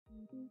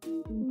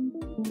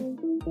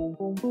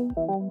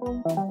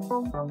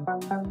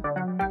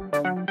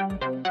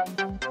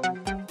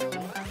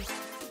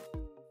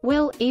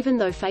Well, even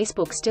though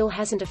Facebook still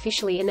hasn't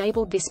officially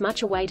enabled this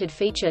much-awaited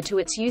feature to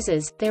its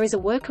users, there is a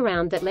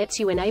workaround that lets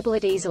you enable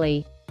it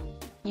easily.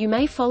 You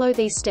may follow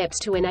these steps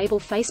to enable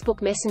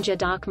Facebook Messenger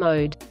dark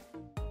mode.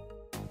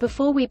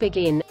 Before we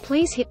begin,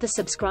 please hit the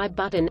subscribe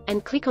button,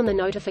 and click on the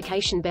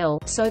notification bell,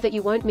 so that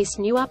you won't miss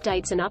new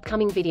updates and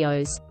upcoming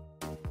videos.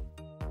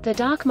 The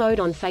dark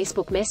mode on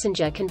Facebook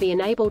Messenger can be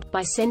enabled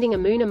by sending a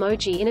moon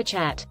emoji in a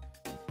chat.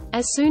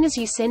 As soon as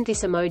you send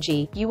this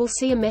emoji, you will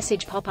see a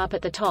message pop up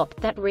at the top,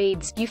 that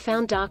reads, "You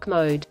found dark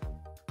mode."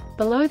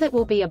 Below that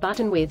will be a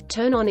button with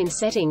 "Turn on in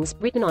settings"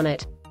 written on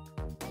it.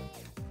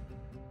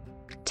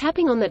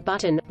 Tapping on that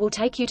button will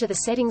take you to the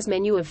settings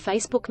menu of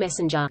Facebook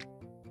Messenger.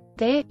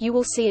 There, you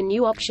will see a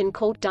new option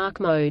called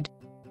dark mode.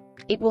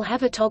 It will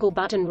have a toggle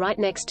button right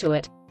next to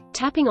it.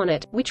 Tapping on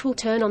it, which will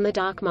turn on the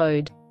dark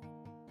mode.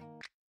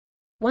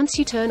 Once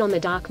you turn on the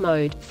dark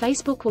mode,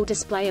 Facebook will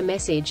display a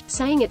message,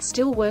 saying it's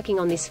still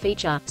working on this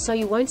feature, so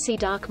you won't see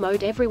dark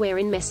mode everywhere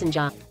in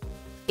Messenger.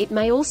 It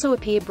may also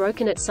appear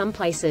broken at some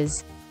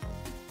places.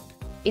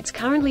 It's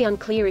currently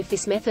unclear if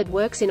this method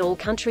works in all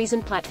countries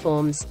and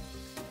platforms.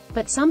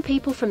 But some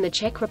people from the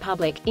Czech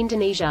Republic,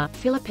 Indonesia,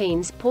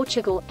 Philippines,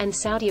 Portugal, and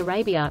Saudi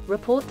Arabia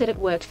report that it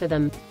worked for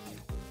them.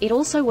 It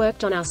also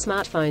worked on our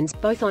smartphones,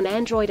 both on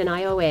Android and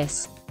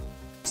iOS.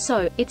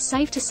 So, it's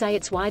safe to say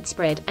it's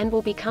widespread, and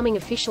will be coming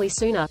officially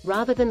sooner,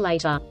 rather than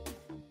later.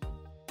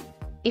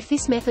 If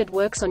this method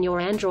works on your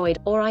Android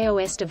or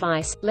iOS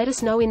device, let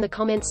us know in the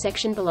comments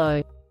section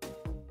below.